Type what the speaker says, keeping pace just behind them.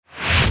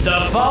The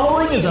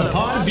following is a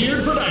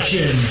Podbeard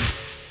production.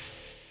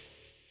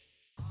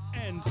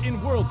 And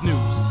in world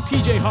news,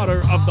 TJ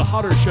Hodder of The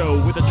Hodder Show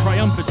with a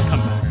triumphant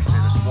comeback. I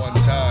say this one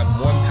time,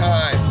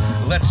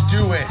 let's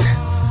do it.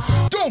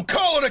 Don't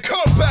call it a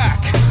comeback.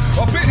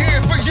 I've been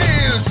here for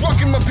years,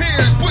 rocking my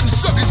peers, putting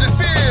suckers in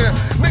fear,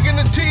 making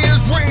the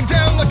tears rain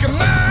down like a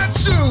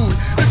monsoon.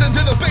 Listen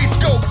to the bass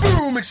go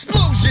boom,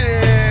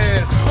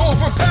 explosion,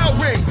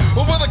 overpowering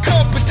over the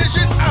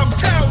competition. I'm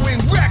towering,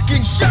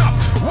 racking shop.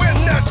 When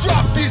I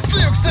drop these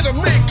lyrics that'll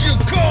make you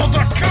call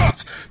the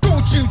cops.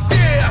 Don't you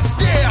dare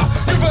stare,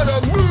 you better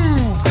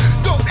move.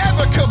 Don't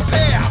ever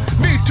compare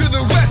me to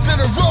the rest of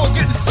the road,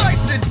 getting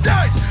sliced and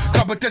diced.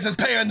 Competition's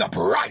paying the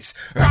price.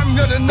 I'm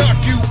gonna knock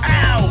you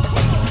out.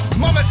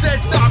 Mama said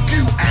knock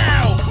you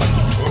out.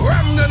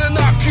 I'm gonna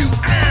knock you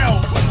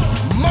out.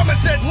 Mama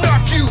said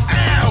knock you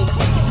out.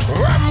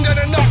 I'm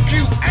gonna knock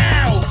you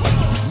out.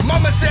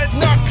 Mama said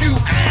knock you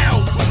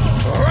out.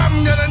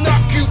 I'm gonna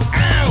knock you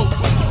out.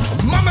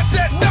 Mama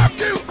said knock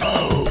you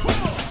out.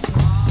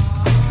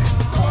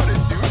 I don't want to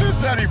do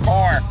this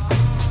anymore.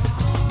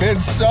 It's been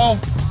so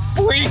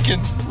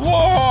freaking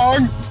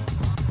long.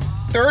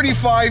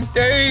 35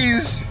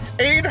 days.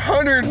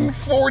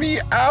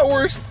 840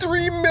 hours,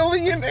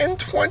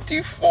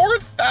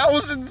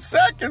 3,024,000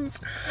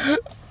 seconons.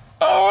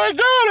 Oh my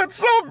God, it's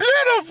so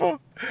beautiful.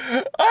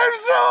 I'm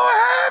so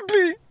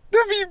happy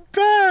to be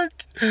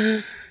back.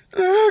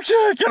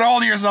 Okay, get a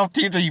hold of yourself,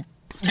 TJ.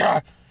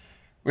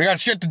 We got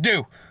shit to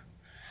do.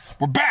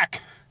 We're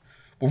back.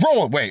 We're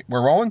rolling. Wait,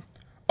 we're rolling?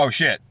 Oh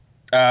shit.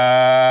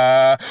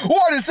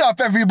 What is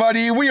up,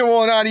 everybody? We are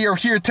rolling out of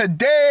here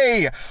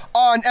today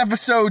on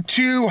episode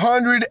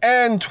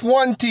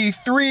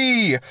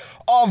 223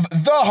 of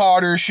The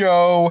Hodder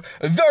Show,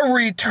 the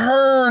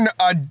return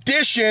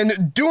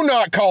edition. Do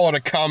not call it a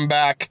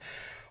comeback,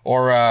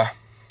 or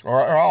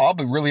I'll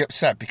be really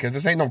upset because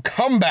this ain't no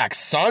comeback,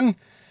 son.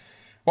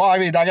 Well, I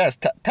mean, I guess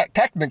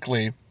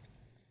technically, if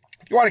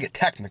you want to get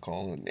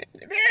technical, it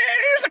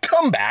is a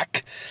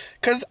comeback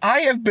because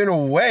I have been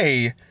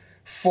away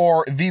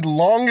for the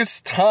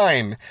longest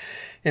time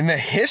in the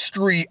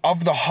history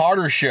of The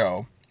Hodder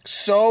Show.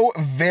 So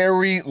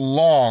very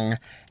long.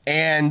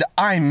 And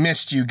I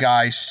missed you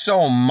guys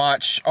so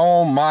much.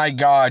 Oh my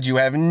God, you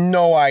have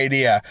no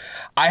idea.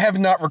 I have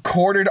not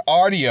recorded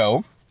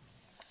audio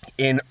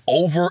in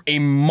over a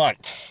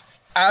month.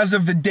 As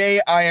of the day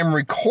I am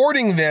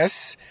recording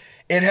this,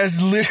 it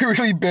has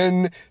literally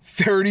been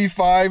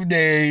 35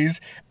 days,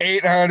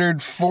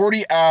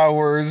 840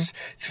 hours,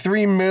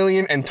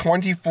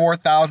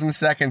 3,024,000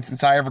 seconds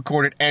since I have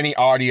recorded any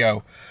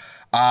audio,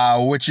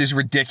 which is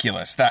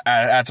ridiculous.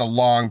 That's a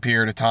long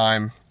period of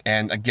time.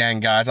 And again,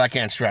 guys, I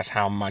can't stress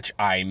how much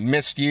I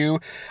missed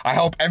you. I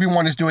hope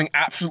everyone is doing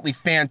absolutely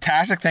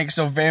fantastic. Thank you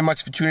so very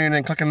much for tuning in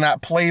and clicking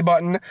that play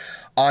button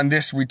on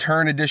this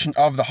return edition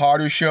of The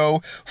Hodder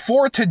Show.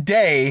 For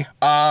today,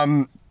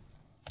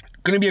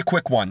 going to be a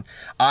quick one.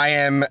 I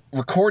am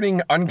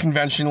recording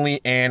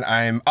unconventionally and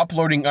I'm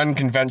uploading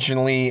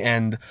unconventionally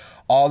and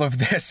all of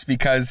this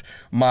because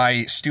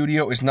my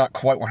studio is not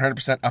quite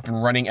 100% up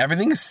and running.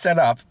 Everything is set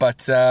up,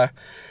 but,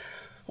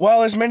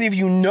 well, as many of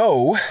you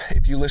know,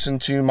 if you listen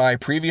to my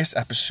previous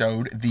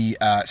episode, the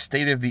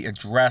state of the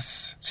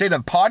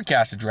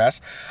podcast address,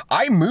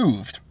 I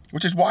moved,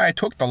 which is why I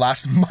took the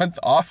last month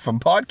off from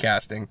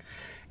podcasting.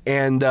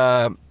 And,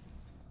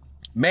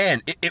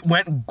 man, it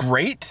went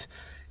great.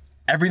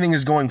 Everything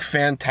is going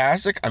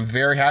fantastic. I'm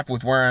very happy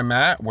with where I'm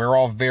at. We're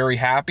all very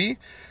happy.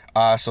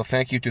 So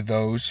thank you to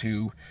those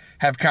who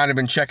have kind of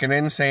been checking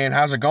in, saying,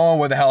 how's it going?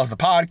 Where the hell is the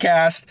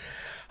podcast?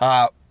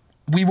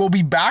 We will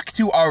be back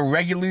to our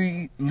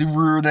regularly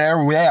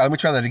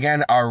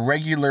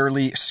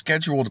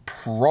scheduled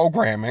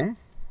programming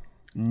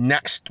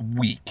next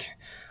week.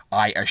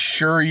 I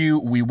assure you,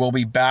 we will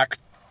be back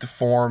to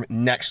form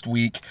next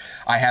week.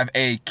 I have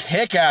a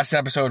kick-ass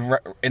episode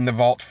in the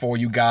vault for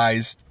you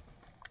guys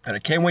and I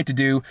can't wait to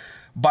do,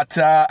 but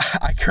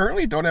I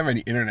currently don't have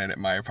any internet at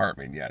my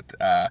apartment yet.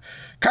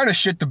 Kind of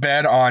shit the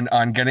bed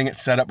on getting it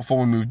set up before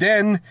we moved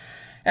in,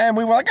 and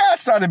we were like,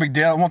 it's not a big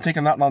deal. It won't take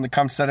them that long to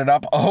come set it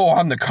up. Oh,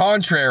 on the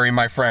contrary,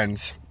 my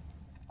friends.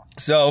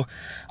 So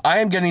I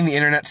am getting the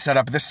internet set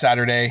up this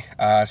Saturday,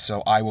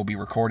 so I will be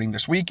recording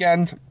this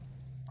weekend,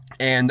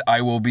 and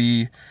I will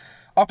be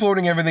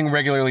uploading everything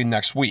regularly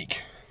next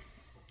week.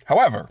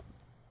 However,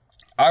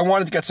 I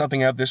wanted to get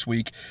something out this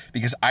week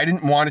because I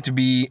didn't want it to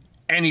be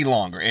any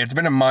longer. It's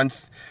been a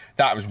month.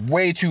 That was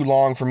way too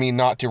long for me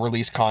not to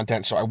release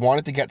content, so I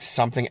wanted to get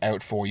something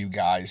out for you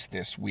guys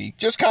this week.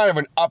 Just kind of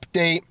an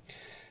update.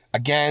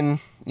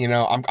 Again, you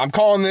know, I'm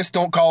calling this,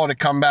 don't call it a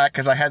comeback,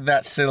 because I had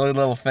that silly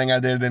little thing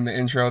I did in the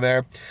intro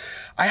there.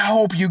 I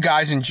hope you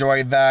guys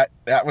enjoyed that.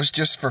 That was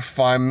just for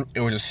fun. It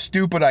was a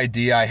stupid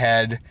idea I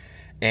had,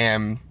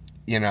 and,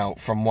 you know,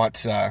 from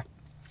what I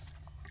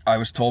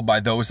was told by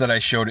those that I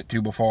showed it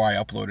to before I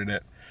uploaded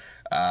it,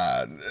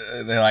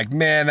 they're like,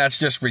 man, that's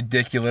just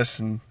ridiculous.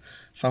 And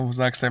someone was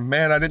like, saying,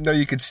 man, I didn't know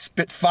you could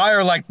spit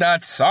fire like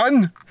that,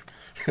 son.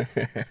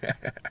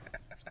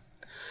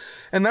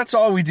 And that's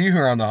all we do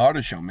here on the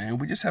Hotter Show, man.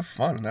 We just have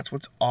fun, and that's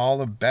what's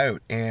all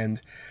about.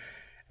 And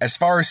as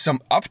far as some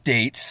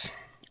updates,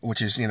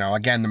 which is,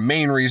 again, the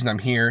main reason I'm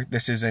here,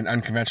 this is an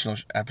unconventional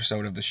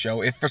episode of the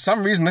show. If for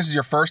some reason this is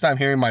your first time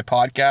hearing my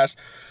podcast,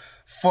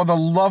 for the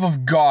love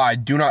of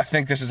God, do not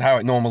think this is how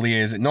it normally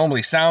is. It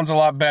normally sounds a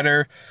lot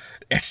better.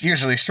 It's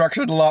usually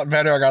structured a lot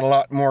better. I got a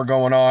lot more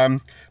going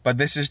on. But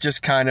this is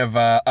just kind of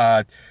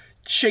a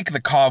shake the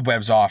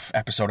cobwebs off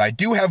episode. I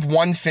do have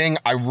one thing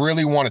I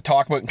really want to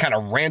talk about and kind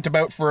of rant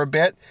about for a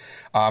bit,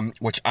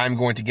 which I'm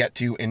going to get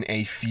to in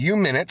a few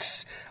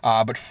minutes.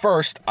 But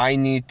first, I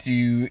need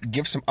to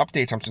give some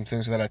updates on some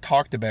things that I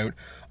talked about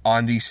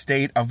on the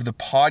State of the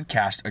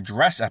Podcast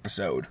Address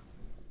episode,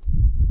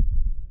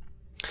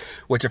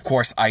 which, of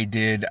course, I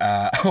did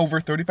over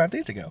 35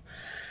 days ago.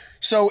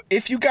 So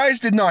if you guys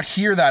did not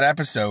hear that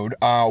episode,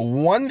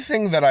 one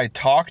thing that I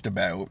talked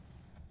about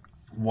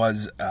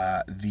was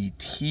the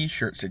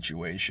t-shirt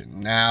situation.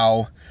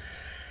 Now,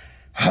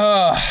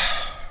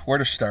 where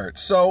to start?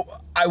 So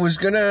I was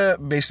going to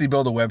basically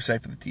build a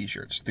website for the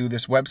t-shirts through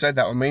this website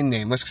that will remain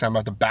nameless because I'm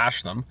about to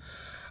bash them.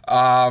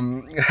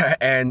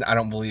 And I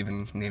don't believe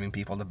in naming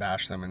people to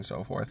bash them and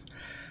so forth.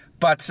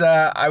 But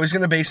I was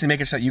going to basically make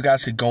it so that you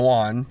guys could go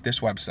on this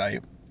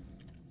website,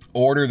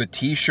 order the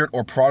t-shirt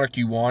or product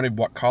you wanted,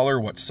 what color,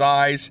 what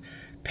size,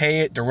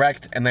 pay it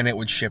direct, and then it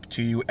would ship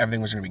to you.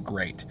 Everything was going to be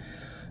great.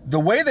 The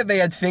way that they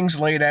had things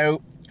laid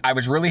out, I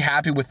was really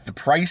happy with the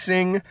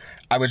pricing.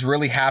 I was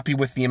really happy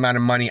with the amount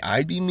of money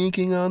I'd be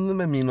making on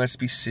them. I mean, let's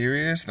be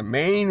serious. The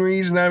main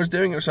reason I was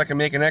doing it was so I could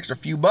make an extra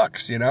few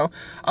bucks,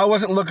 I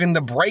wasn't looking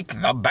to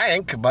break the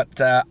bank, but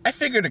I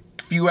figured a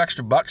few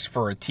extra bucks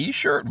for a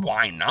t-shirt,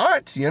 why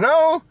not,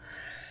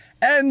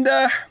 And,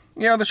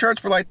 the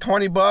shirts were like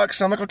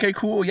 $20. I'm like, okay,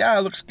 cool. Yeah,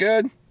 it looks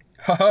good.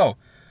 Ho-ho.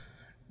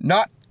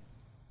 Not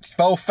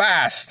so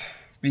fast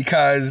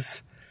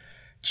because,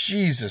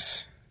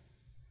 Jesus.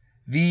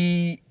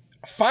 The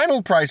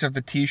final price of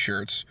the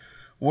t-shirts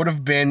would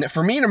have been,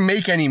 for me to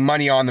make any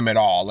money on them at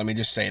all, let me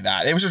just say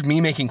that. It was just me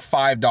making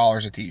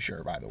 $5 a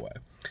t-shirt, by the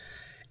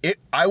way.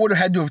 I would have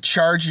had to have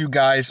charged you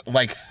guys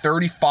like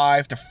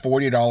 $35 to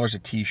 $40 a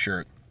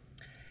t-shirt.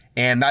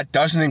 And that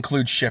doesn't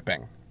include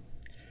shipping.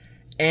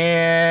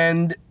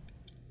 And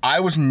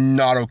I was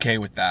not okay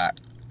with that.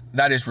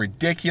 That is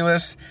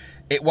ridiculous.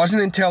 It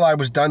wasn't until I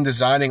was done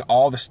designing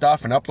all the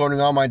stuff and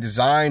uploading all my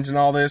designs and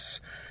all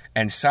this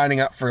and signing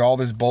up for all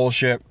this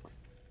bullshit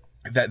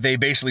that they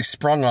basically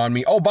sprung on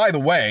me. Oh, by the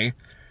way,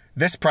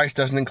 this price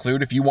doesn't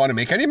include if you want to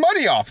make any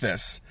money off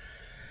this.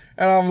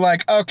 And I'm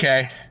like,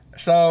 okay,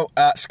 so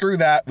screw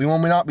that. We will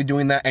not be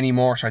doing that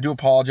anymore. So I do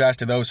apologize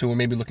to those who were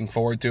maybe looking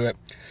forward to it.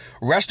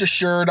 Rest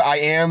assured, I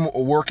am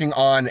working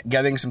on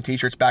getting some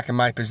t-shirts back in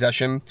my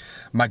possession.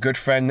 My good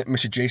friend,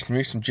 Mr. Jason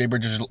Reese from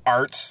Jaybird Digital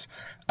Arts,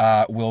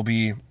 will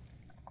be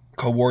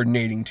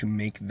coordinating to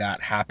make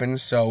that happen.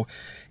 So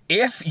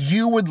if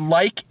you would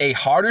like a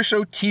Hotter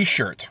Show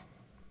t-shirt,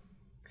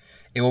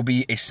 it will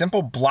be a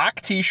simple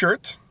black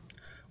t-shirt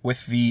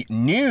with the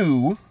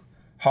new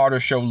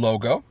Hotter Show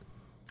logo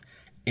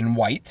in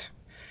white.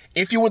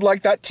 If you would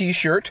like that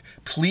t-shirt,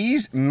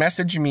 please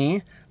message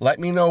me. Let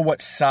me know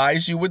what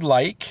size you would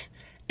like.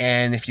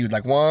 And if you'd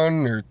like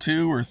 1 or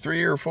 2 or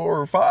 3 or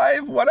 4 or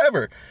 5,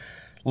 whatever,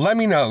 let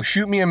me know.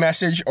 Shoot me a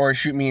message or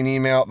shoot me an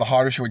email at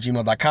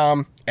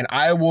thehottershow@gmail.com, and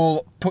I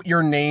will put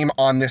your name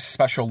on this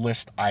special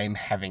list I'm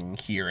having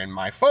here in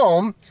my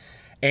phone,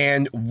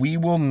 and we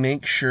will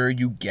make sure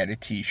you get a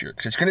t-shirt.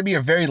 Because it's going to be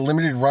a very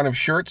limited run of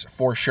shirts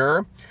for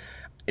sure.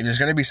 There's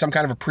going to be some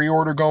kind of a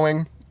pre-order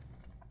going,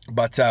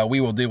 but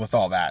we will deal with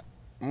all that,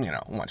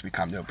 once we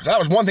come to it. So that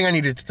was one thing I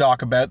needed to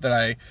talk about, that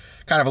I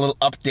kind of a little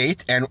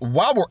update. And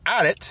while we're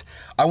at it,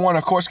 I want to,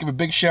 of course, give a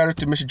big shout out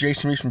to Mr.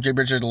 Jason Reese from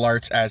Jaybird Digital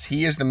Arts, as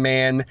he is the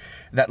man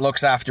that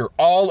looks after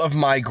all of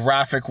my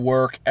graphic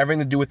work, everything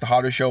to do with the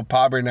Hotter Show,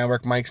 Podbeard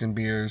Network, Mics and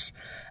Beers.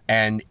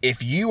 And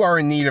if you are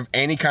in need of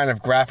any kind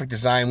of graphic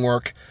design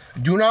work,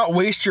 do not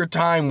waste your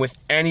time with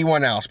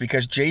anyone else,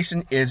 because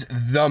Jason is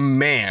the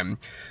man.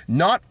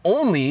 Not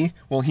only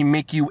will he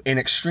make you an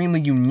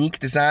extremely unique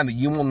design that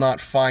you will not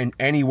find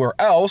anywhere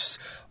else,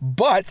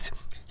 but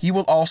he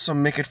will also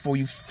make it for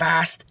you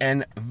fast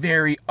and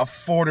very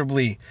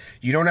affordably.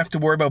 You don't have to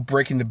worry about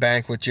breaking the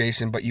bank with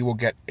Jason, but you will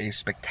get a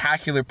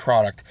spectacular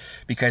product,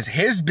 because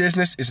his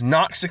business is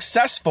not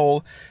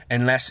successful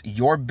unless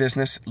your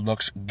business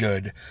looks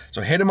good.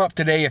 So hit him up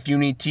today if you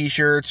need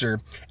t-shirts or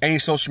any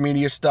social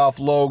media stuff,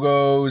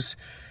 logos,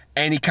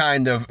 any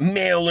kind of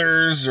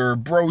mailers or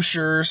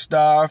brochure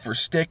stuff or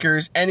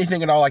stickers,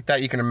 anything at all like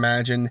that you can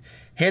imagine.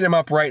 Hit him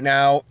up right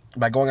now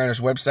by going on his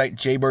website,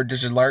 Jaybird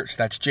Digital Arts.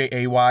 That's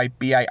Jaybird,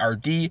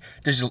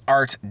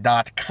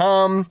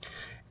 digitalarts.com.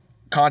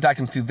 Contact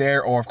him through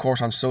there, or of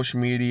course on social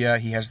media.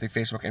 He has the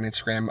Facebook and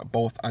Instagram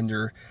both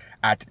under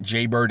at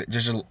Jaybird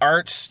Digital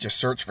Arts. Just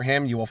search for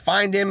him. You will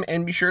find him,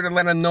 and be sure to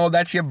let him know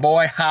that your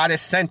boy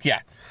Hottest sent you.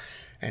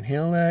 And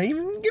he'll even give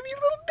you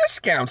a little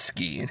discount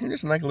ski. And who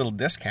doesn't like a little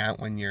discount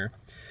when you're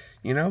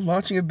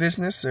launching a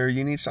business, or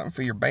you need something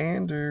for your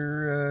band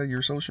or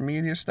your social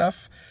media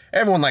stuff,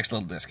 everyone likes a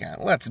little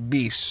discount. Let's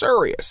be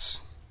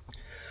serious.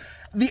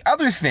 The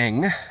other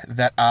thing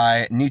that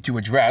I need to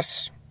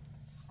address,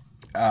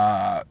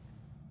 of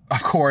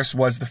course,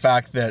 was the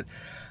fact that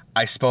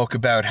I spoke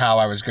about how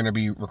I was going to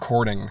be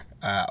recording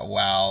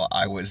while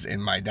I was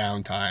in my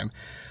downtime.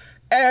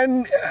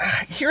 And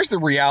here's the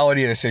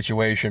reality of the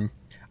situation.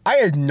 I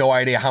had no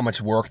idea how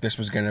much work this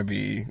was going to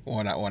be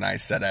when I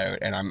set out,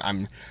 and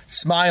I'm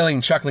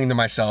smiling, chuckling to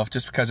myself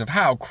just because of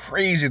how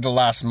crazy the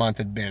last month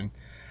had been.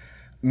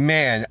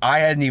 Man, I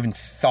hadn't even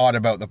thought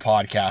about the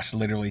podcast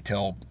literally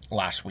till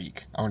last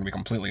week. I'm going to be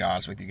completely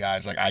honest with you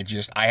guys. Like, I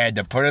had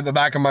to put it in the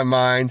back of my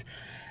mind,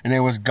 and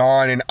it was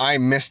gone, and I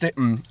missed it.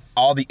 And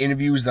all the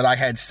interviews that I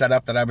had set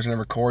up that I was going to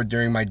record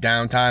during my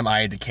downtime, I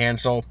had to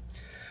cancel.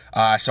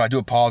 So I do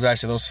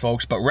apologize to those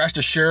folks, but rest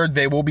assured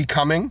they will be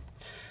coming.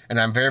 And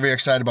I'm very, very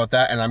excited about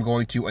that. And I'm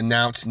going to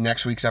announce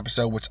next week's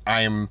episode, which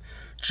I am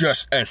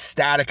just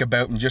ecstatic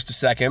about in just a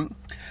second.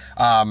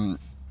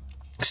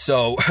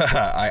 So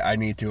I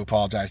need to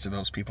apologize to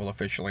those people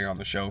officially on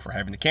the show for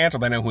having to cancel.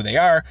 They know who they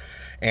are.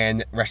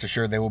 And rest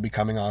assured they will be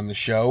coming on the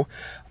show.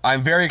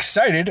 I'm very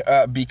excited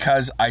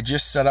because I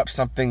just set up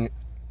something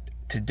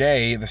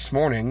this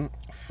morning,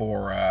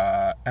 for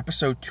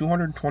episode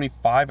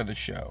 225 of the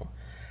show.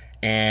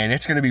 And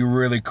it's going to be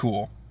really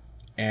cool.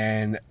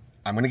 And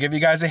I'm going to give you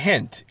guys a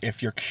hint.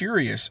 If you're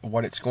curious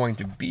what it's going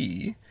to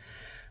be,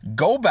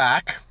 go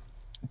back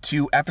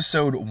to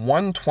episode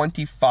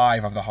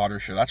 125 of The Hodder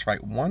Show. That's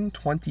right,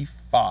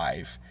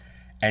 125,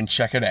 and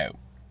check it out.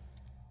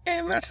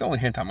 And that's the only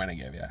hint I'm going to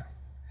give you.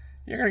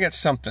 You're going to get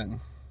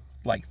something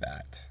like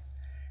that.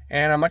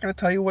 And I'm not going to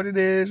tell you what it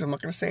is. I'm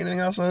not going to say anything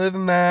else other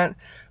than that.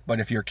 But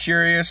if you're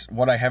curious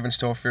what I have in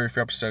store for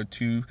episode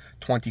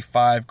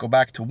 225, go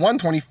back to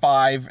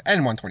 125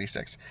 and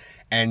 126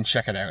 and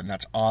check it out. And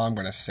that's all I'm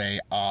going to say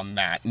on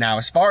that. Now,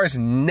 as far as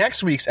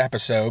next week's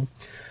episode,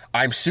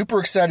 I'm super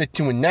excited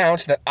to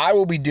announce that I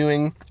will be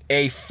doing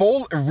a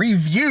full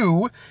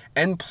review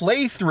and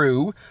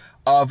playthrough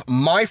of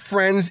my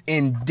friends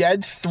in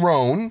Dead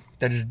Throne.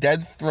 That is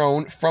Dead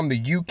Throne from the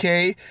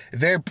UK.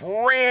 Their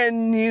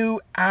brand new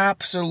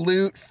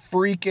absolute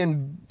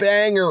freaking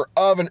banger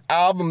of an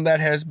album that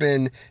has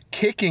been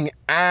kicking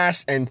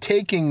ass and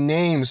taking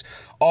names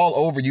all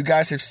over. You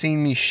guys have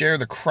seen me share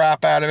the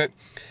crap out of it.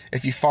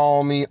 If you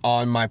follow me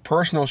on my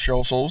personal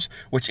socials,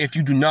 which if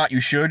you do not,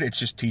 you should. It's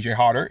just TJ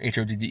Hodder,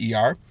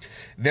 Hodder.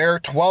 Their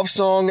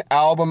 12-song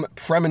album,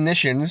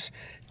 Premonitions,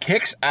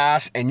 kicks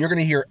ass, and you're going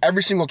to hear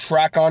every single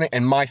track on it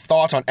and my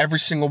thoughts on every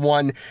single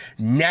one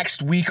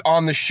next week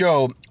on the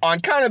show, on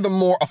kind of the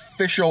more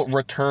official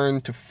return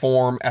to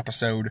form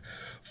episode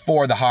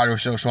for the Hodder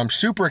Show. So I'm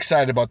super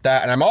excited about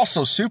that, and I'm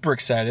also super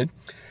excited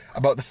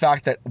about the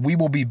fact that we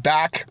will be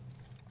back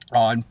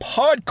on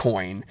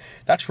Podcoin.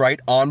 That's right,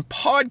 on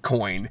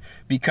Podcoin.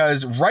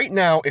 Because right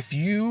now, if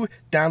you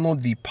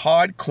download the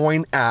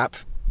Podcoin app,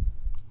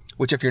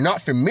 which if you're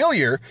not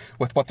familiar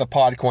with what the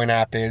Podcoin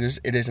app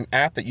is, it is an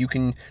app that you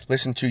can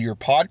listen to your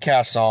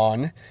podcasts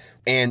on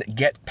and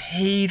get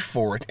paid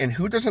for it. And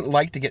who doesn't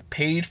like to get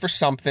paid for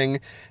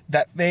something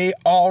that they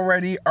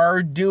already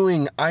are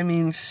doing? I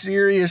mean,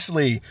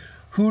 seriously.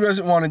 Who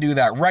doesn't want to do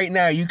that? Right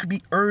now, you could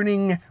be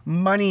earning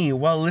money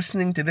while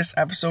listening to this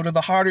episode of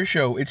The Hodder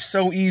Show. It's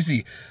so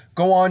easy.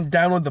 Go on,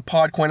 download the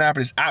Podcoin app.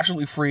 It is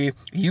absolutely free.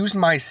 Use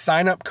my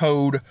sign-up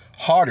code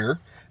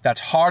HODDER.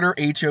 That's Hodder,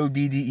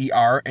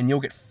 Hodder, and you'll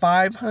get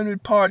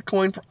 500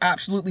 Podcoin for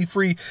absolutely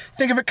free.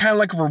 Think of it kind of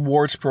like a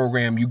rewards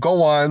program. You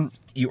go on,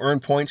 you earn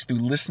points through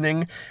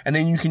listening, and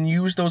then you can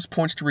use those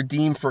points to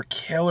redeem for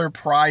killer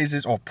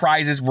prizes, or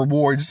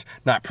rewards,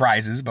 not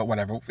prizes, but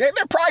whatever. They're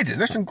prizes.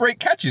 There's some great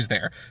catches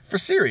there, for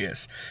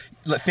serious.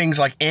 Things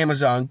like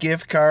Amazon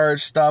gift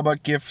cards,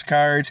 Starbucks gift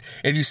cards.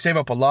 If you save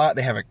up a lot,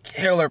 they have a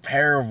killer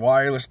pair of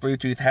wireless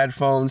Bluetooth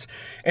headphones.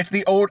 It's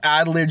the old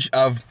adage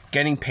of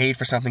getting paid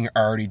for something you're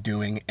already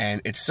doing,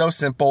 and it's so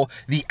simple.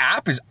 The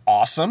app is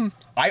awesome.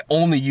 I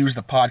only use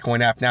the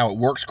Podcoin app now. It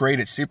works great.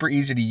 It's super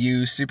easy to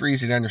use, super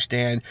easy to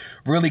understand,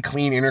 really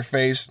clean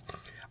interface.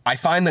 I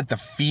find that the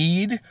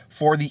feed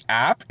for the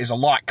app is a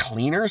lot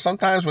cleaner.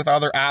 Sometimes with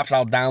other apps,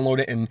 I'll download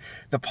it and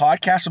the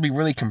podcast will be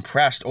really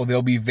compressed, or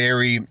they'll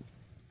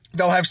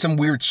have some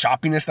weird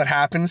choppiness that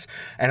happens,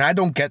 and I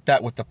don't get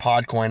that with the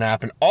Podcoin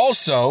app. And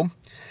also,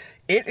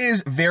 it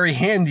is very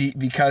handy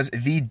because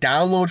the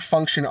download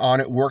function on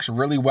it works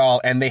really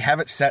well, and they have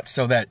it set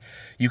so that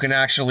you can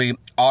actually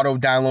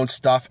auto-download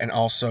stuff and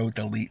also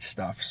delete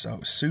stuff. So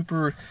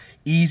super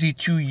easy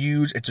to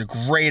use. It's a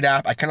great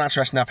app. I cannot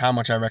stress enough how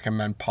much I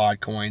recommend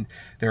Podcoin.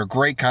 They're a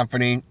great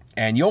company,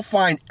 and you'll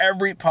find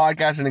every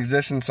podcast in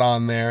existence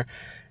on there.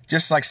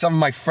 Just like some of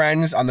my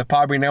friends on the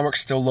Podbean Network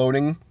still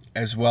loading,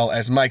 as well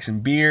as Mikes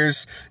and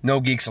Beers, No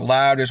Geeks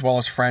Allowed, as well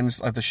as friends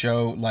of the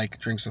show like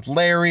Drinks with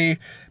Larry,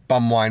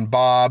 Bumwine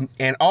Bob,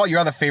 and all your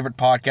other favorite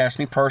podcasts.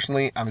 Me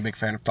personally, I'm a big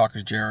fan of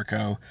Talkers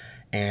Jericho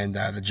and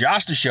the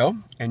Josta Show,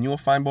 and you will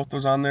find both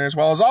those on there as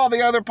well as all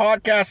the other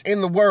podcasts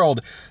in the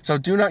world. So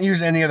do not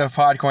use any of the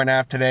Podcoin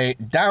app today.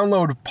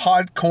 Download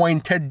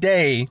Podcoin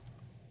today.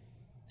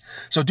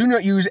 So do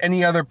not use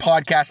any other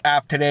podcast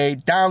app today.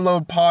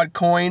 Download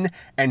Podcoin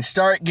and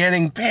start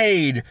getting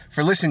paid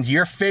for listening to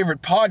your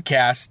favorite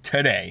podcast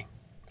today.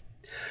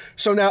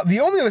 So now, the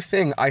only other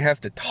thing I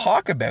have to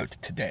talk about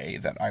today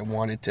that I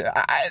wanted to...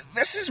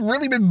 this has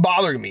really been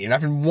bothering me, and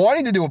I've been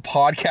wanting to do a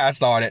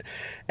podcast on it.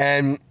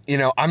 And,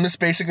 I'm just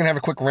basically going to have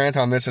a quick rant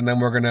on this, and then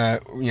we're going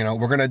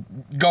to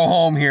go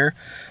home here.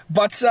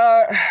 But,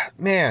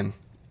 man,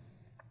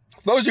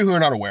 for those of you who are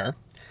not aware,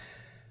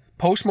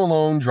 Post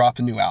Malone dropped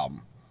a new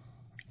album.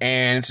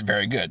 And it's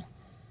very good.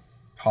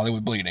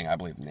 Hollywood Bleeding, I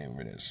believe the name of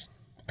it is.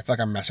 I feel like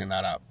I'm messing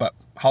that up, but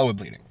Hollywood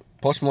Bleeding.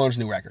 Post Malone's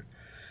new record.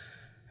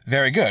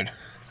 Very good.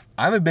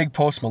 I'm a big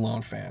Post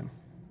Malone fan.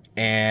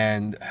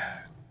 And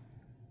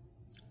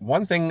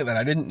one thing that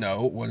I didn't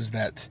know was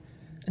that,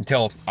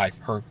 until I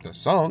heard the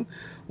song,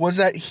 was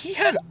that he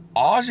had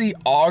Ozzy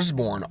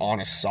Osbourne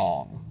on a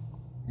song.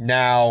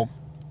 Now,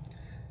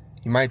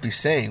 you might be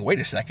saying, wait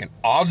a second,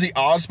 Ozzy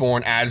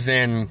Osbourne as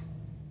in...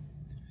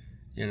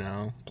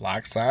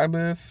 Black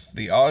Sabbath,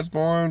 the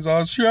Osbournes,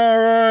 Oz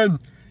Sharon.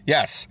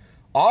 Yes,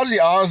 Ozzy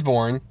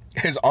Osbourne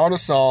is on a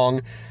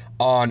song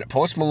on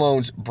Post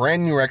Malone's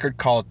brand new record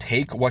called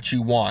Take What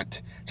You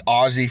Want. It's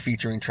Ozzy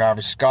featuring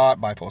Travis Scott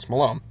by Post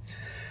Malone.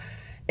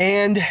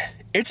 And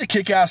it's a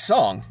kick-ass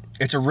song.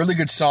 It's a really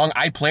good song.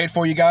 I'd play it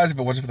for you guys if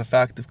it wasn't for the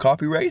fact of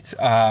copyright.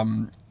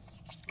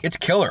 It's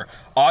killer.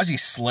 Ozzy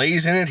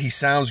slays in it. He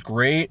sounds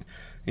great.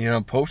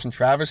 Post and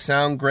Travis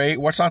sound great.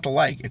 What's not to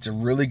like? It's a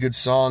really good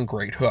song,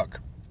 great hook.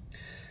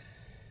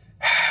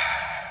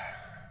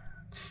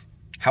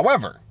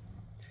 However,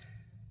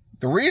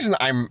 the reason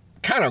I'm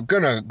kind of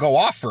going to go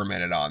off for a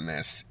minute on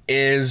this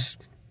is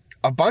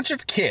a bunch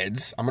of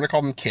kids, I'm going to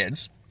call them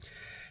kids,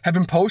 have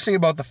been posting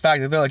about the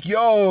fact that they're like,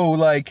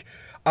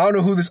 I don't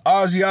know who this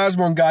Ozzy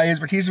Osbourne guy is,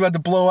 but he's about to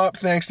blow up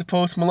thanks to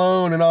Post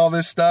Malone and all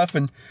this stuff.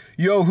 And,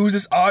 who's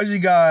this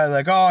Ozzy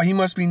guy? He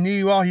must be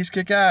new. He's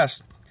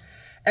kick-ass.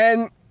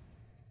 And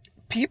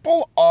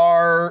people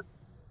are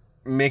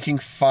making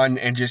fun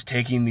and just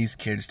taking these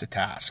kids to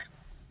task.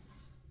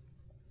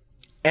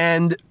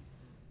 And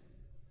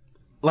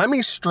let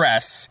me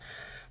stress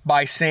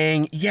by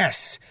saying,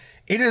 yes,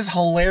 it is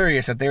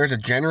hilarious that there is a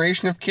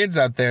generation of kids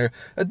out there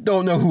that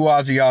don't know who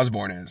Ozzy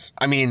Osbourne is.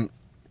 I mean,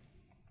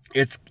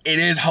 it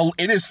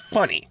is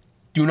funny.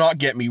 Do not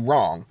get me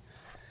wrong.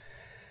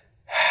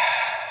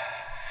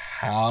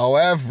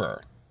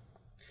 However,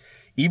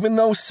 even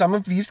though some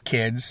of these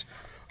kids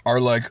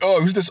are like,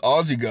 who's this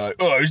Ozzy guy?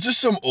 He's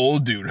just some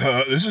old dude.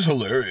 This is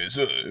hilarious.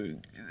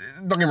 Don't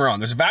get me wrong.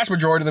 There's a vast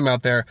majority of them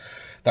out there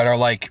that are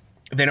like,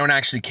 they don't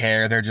actually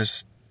care. They're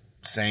just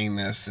saying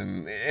this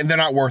and they're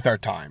not worth our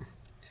time.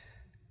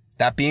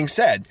 That being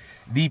said,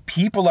 the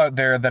people out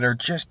there that are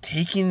just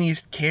taking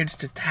these kids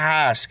to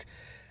task,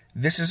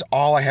 this is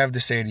all I have to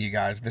say to you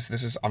guys.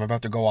 I'm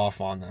about to go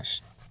off on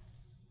this.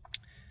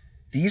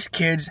 These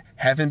kids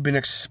haven't been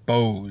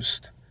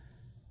exposed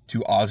to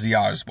Ozzy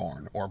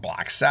Osbourne or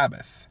Black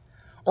Sabbath,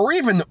 or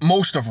even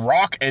most of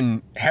rock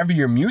and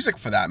heavier music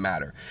for that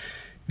matter.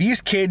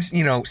 These kids,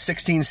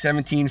 16,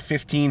 17,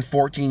 15,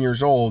 14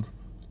 years old,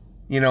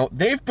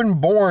 they've been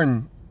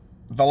born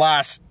the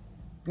last,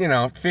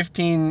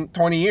 15,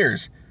 20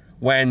 years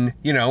when,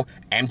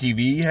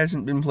 MTV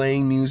hasn't been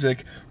playing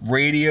music,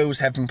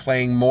 radios have been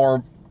playing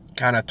more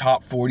kind of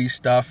top 40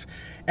 stuff,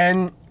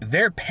 and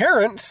their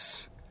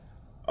parents,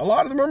 a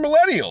lot of them are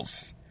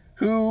millennials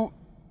who,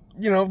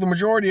 the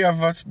majority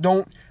of us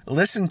don't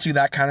listen to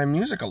that kind of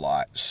music a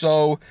lot.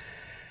 So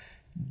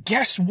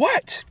guess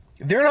what?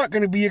 They're not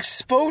going to be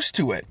exposed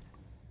to it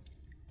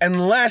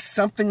unless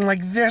something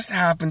like this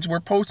happens where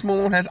Post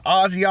Malone has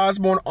Ozzy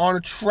Osbourne on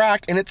a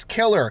track and it's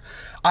killer.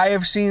 I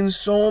have seen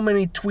so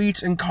many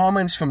tweets and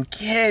comments from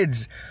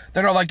kids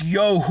that are like,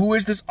 who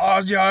is this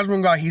Ozzy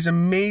Osbourne guy? He's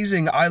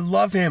amazing. I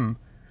love him.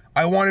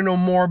 I want to know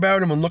more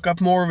about him and look up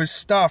more of his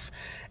stuff.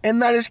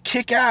 And that is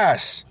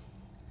kick-ass.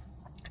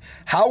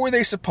 How are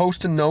they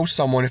supposed to know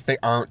someone if they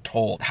aren't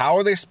told? How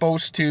are they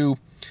supposed to,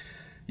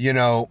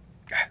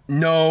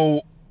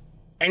 know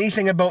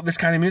anything about this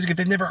kind of music if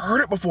they've never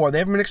heard it before? They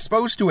haven't been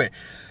exposed to it.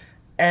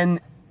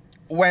 And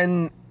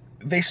when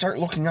they start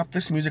looking up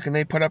this music and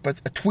they put up a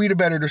tweet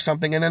about it or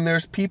something, and then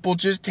there's people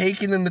just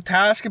taking them to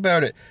task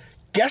about it,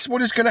 guess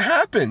what is going to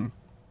happen?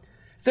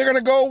 They're going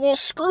to go, well,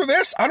 screw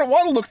this. I don't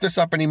want to look this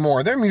up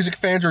anymore. Their music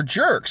fans are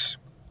jerks.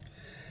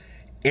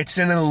 It's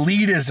an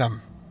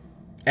elitism.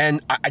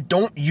 And I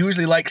don't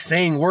usually like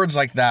saying words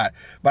like that,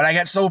 but I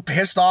get so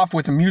pissed off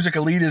with music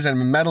elitism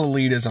and metal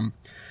elitism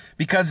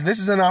because this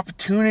is an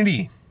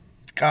opportunity,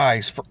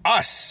 guys, for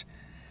us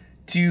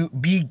to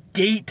be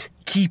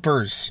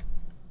gatekeepers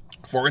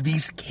for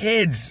these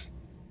kids.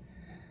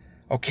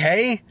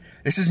 Okay?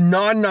 This is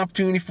not an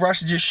opportunity for us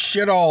to just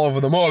shit all over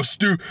them.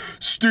 Stu.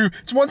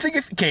 It's one thing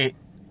if... Okay,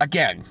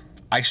 again,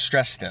 I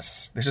stress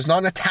this. This is not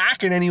an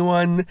attack on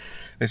anyone.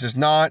 This is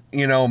not,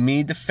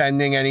 me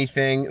defending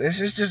anything.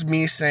 This is just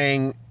me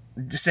saying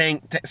just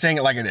saying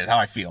it like it is, how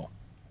I feel.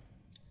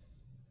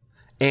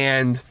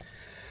 And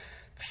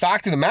the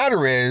fact of the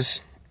matter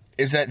is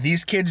that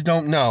these kids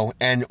don't know,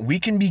 and we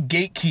can be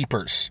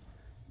gatekeepers.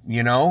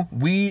 You know,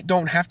 we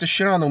don't have to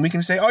shit on them. We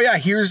can say, oh yeah,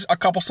 here's a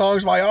couple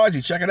songs by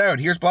Ozzy, check it out.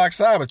 Here's Black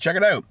Sabbath, check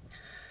it out.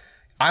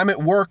 I'm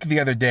at work the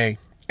other day,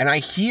 and I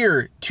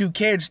hear two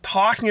kids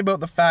talking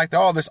about the fact,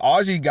 oh, this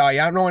Ozzy guy,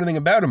 I don't know anything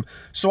about him.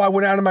 So I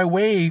went out of my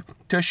way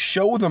to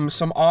show them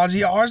some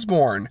Ozzy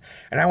Osbourne.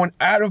 And I went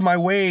out of my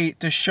way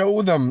to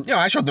show them,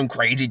 I showed them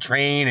Crazy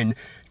Train, and,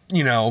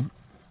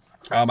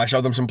 I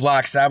showed them some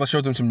Black Sabbath,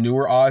 showed them some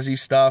newer Ozzy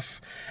stuff,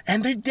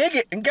 and they dig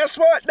it. And guess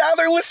what? Now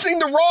they're listening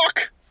to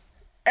rock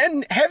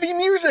and heavy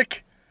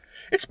music.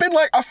 It's been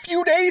like a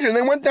few days, and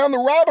they went down the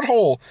rabbit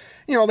hole.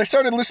 They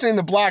started listening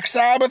to Black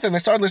Sabbath, and they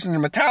started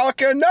listening to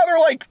Metallica, and now they're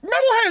like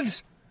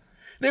metalheads.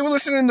 They were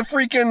listening to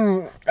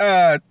freaking,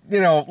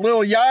 Lil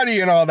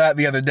Yachty and all that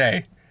the other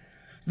day.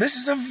 This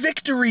is a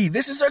victory.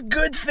 This is a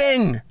good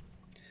thing.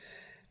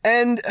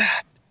 And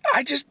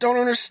I just don't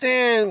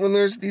understand when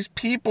there's these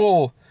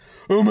people,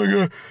 oh my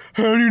God,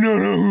 how do you not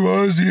know who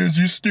Ozzy is,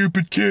 you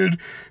stupid kid?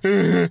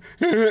 They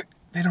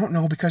don't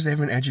know because they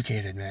haven't been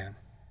educated, man.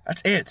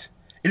 That's it.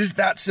 It is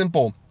that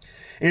simple.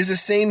 It is the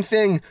same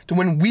thing to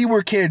when we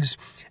were kids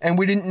and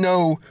we didn't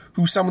know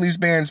who some of these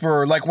bands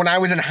were. Like when I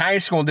was in high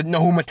school and didn't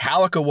know who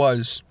Metallica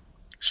was.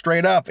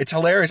 Straight up. It's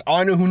hilarious.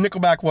 I knew who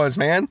Nickelback was,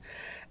 man.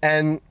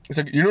 And it's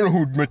like, you don't know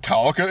who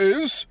Metallica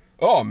is?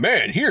 Oh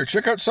man, here,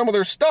 check out some of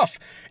their stuff.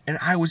 And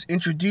I was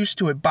introduced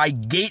to it by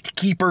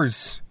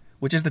gatekeepers,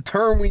 which is the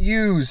term we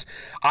use.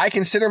 I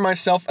consider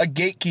myself a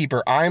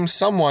gatekeeper. I'm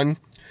someone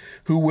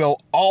who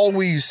will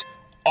always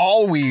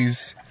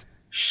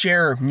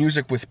share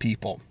music with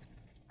people.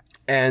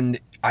 And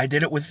I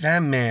did it with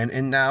them, man.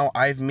 And now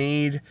I've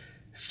made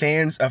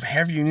fans of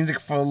heavy music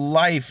for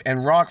life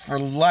and rock for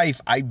life.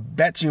 I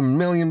bet you $1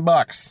 million.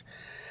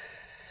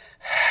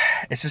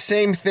 It's the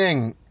same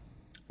thing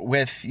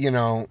with,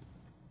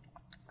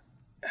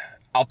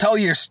 I'll tell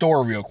you a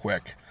story real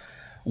quick.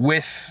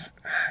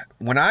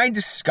 When I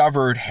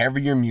discovered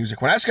heavier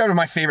music, when I discovered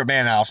my favorite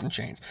band, Alice in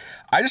Chains,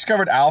 I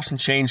discovered Alice in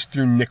Chains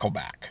through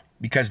Nickelback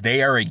because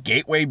they are a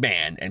gateway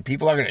band, and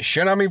people are going to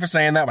shit on me for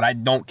saying that, but I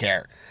don't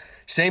care.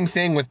 Same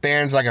thing with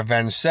bands like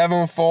Avenged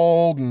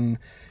Sevenfold and,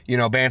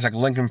 bands like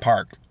Linkin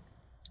Park,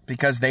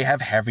 because they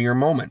have heavier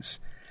moments.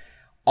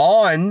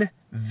 On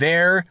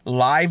their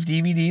live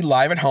DVD,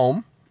 Live at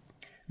Home,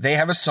 they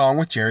have a song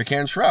with Jerry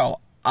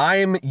Cantrell.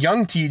 I'm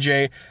young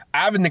TJ,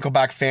 avid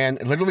Nickelback fan,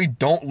 literally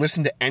don't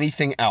listen to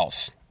anything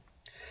else.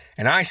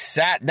 And I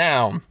sat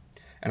down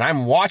and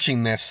I'm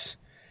watching this,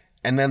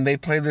 and then they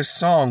play this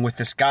song with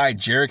this guy,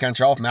 Jerry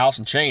Cantrell from Alice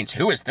in Chains.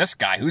 Who is this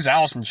guy? Who's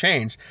Alice in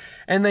Chains?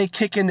 And they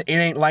kick in It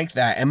Ain't Like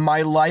That, and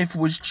my life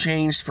was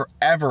changed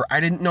forever.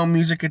 I didn't know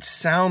music could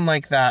sound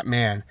like that,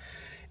 man.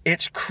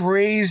 It's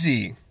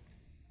crazy.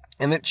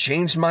 And it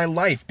changed my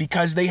life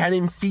because they had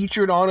him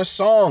featured on a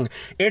song.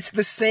 It's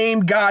the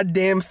same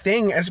goddamn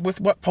thing as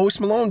with what Post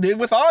Malone did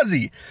with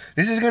Ozzy.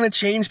 This is going to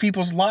change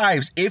people's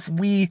lives if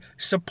we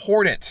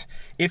support it.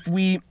 If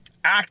we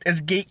act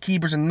as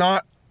gatekeepers and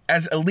not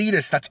as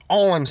elitists. That's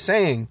all I'm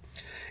saying.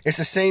 It's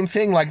the same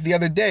thing like the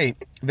other day.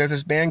 There's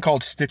this band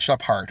called Stitched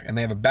Up Heart, and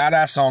they have a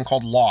badass song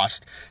called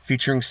Lost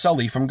featuring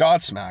Sully from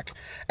Godsmack.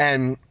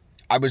 And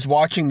I was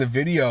watching the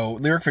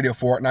lyric video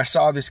for it, and I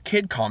saw this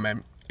kid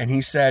comment, and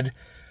he said,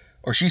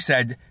 or she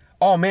said,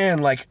 oh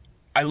man, like,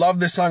 I love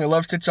this song. I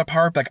love Stitched Up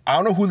Heart. Like, I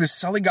don't know who this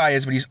Sully guy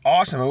is, but he's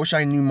awesome. I wish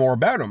I knew more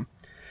about him.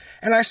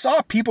 And I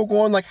saw people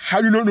going like, how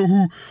do you not know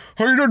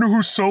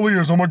who Sully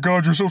is? Oh my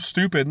God, you're so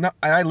stupid. And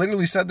I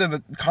literally said to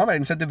the comment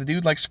and said to the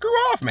dude, like, screw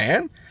off,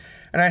 man.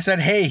 And I said,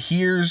 hey,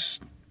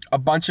 here's a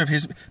bunch of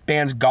his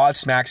band's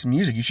Godsmack's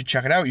music. You should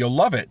check it out. You'll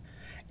love it.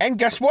 And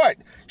guess what?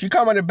 She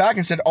commented back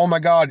and said, oh my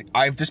God,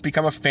 I've just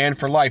become a fan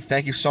for life.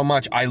 Thank you so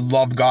much. I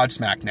love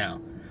Godsmack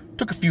now.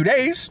 Took a few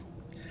days.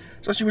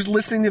 So she was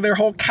listening to their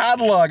whole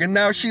catalog, and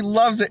now she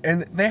loves it.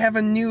 And they have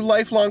a new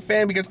lifelong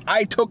fan because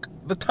I took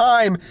the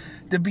time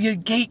to be a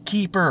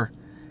gatekeeper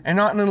and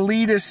not an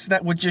elitist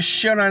that would just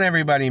shit on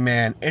everybody,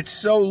 man. It's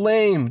so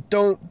lame.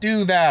 Don't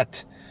do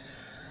that.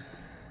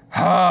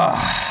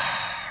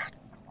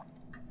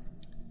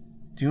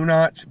 Do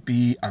not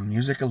be a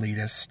music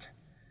elitist.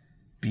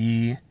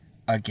 Be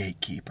a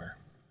gatekeeper.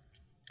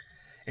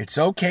 It's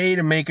okay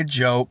to make a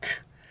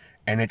joke.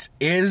 And it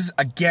is,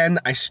 again,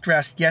 I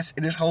stress, yes,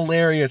 it is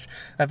hilarious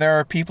that there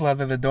are people out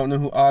there that don't know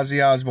who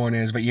Ozzy Osbourne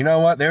is. But you know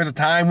what? There was a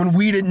time when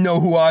we didn't know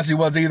who Ozzy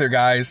was either,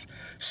 guys.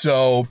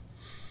 So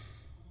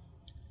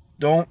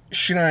don't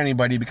shit on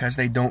anybody because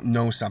they don't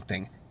know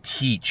something.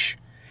 Teach.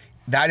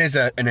 That is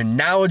an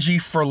analogy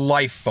for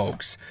life,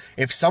 folks.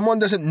 If someone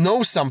doesn't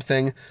know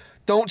something,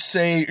 don't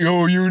say,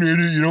 oh, you're an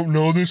idiot, you don't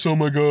know this, oh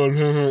my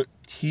God.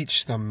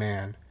 Teach them,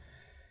 man.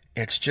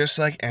 It's just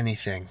like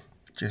anything.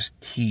 Just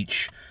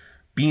teach.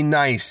 Be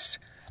nice.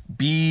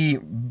 Be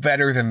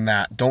better than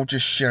that. Don't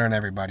just shit on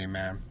everybody,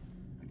 man.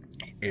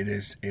 It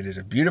is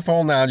a beautiful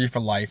analogy for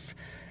life.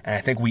 And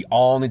I think we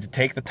all need to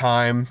take the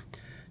time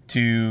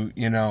to,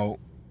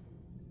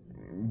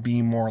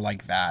 be more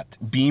like that.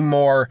 Be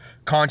more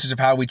conscious of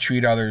how we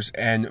treat others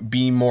and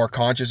be more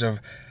conscious of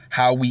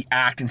how we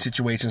act in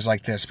situations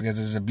like this, because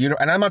this is a beautiful,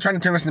 and I'm not trying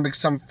to turn this into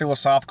some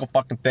philosophical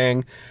fucking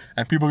thing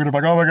and people are gonna be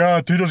like, oh my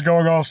God, TJ's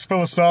going all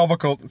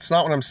philosophical. It's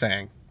not what I'm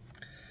saying.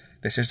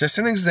 This is just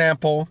an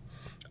example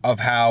of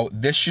how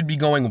this should be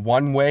going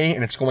one way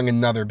and it's going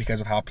another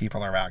because of how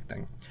people are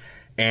acting.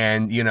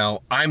 And, you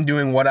know, I'm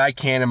doing what I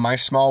can in my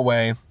small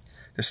way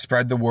to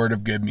spread the word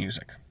of good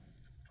music.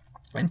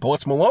 And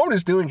Post Malone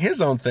is doing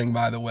his own thing,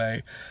 by the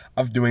way,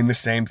 of doing the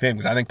same thing,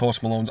 because I think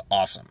Post Malone's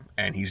awesome.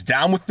 And he's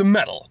down with the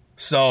metal.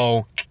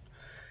 So,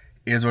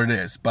 is what it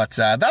is. But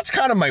that's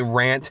kind of my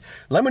rant.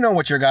 Let me know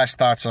what your guys'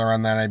 thoughts are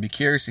on that. I'd be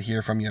curious to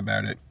hear from you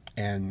about it.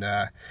 And be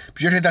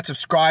sure to hit that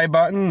subscribe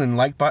button and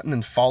like button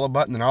and follow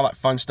button and all that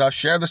fun stuff.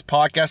 Share this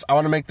podcast. I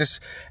want to make this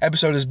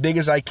episode as big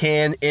as I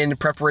can in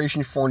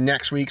preparation for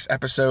next week's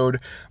episode.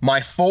 My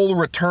full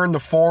return to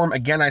form.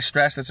 Again, I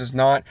stress this is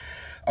not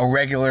a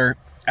regular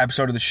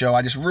episode of the show.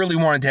 I just really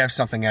wanted to have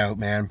something out,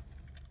 man.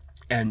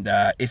 And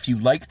if you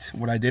liked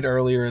what I did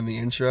earlier in the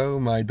intro,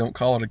 my Don't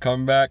Call It a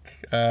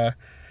Comeback,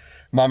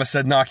 Mama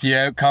Said Knock You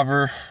Out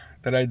cover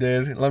that I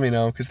did, let me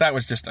know, because that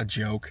was just a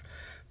joke.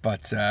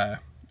 But,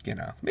 you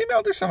know, maybe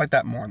I'll do stuff like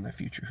that more in the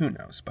future. Who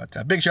knows? But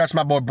big shout out to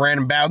my boy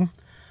Brandon Bowden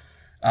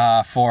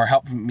for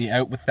helping me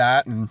out with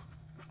that and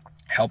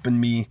helping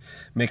me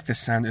make this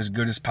sound as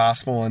good as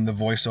possible, and the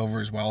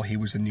voiceover as well. He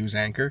was the news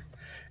anchor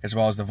as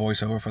well as the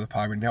voiceover for the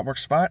Podbean Network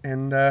spot.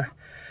 And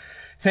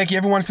thank you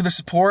everyone for the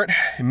support.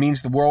 It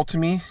means the world to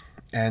me.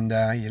 And,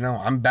 you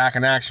know, I'm back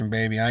in action,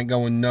 baby. I ain't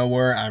going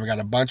nowhere. I've got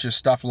a bunch of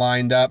stuff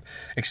lined up.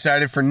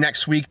 Excited for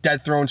next week.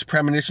 Dead Thrones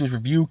Premonitions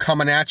review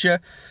coming at you.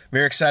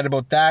 Very excited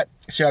about that.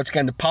 Shoutouts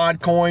again to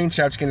Podcoin.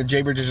 Shoutouts again to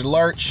Jaybird Digital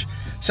Arch.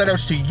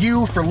 Shoutouts to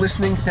you for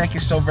listening. Thank you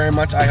so very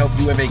much. I hope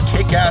you have a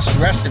kick-ass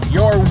rest of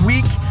your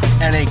week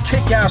and a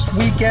kick-ass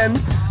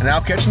weekend. And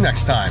I'll catch you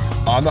next time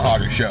on The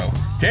Hodder Show.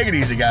 Take it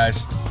easy,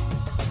 guys.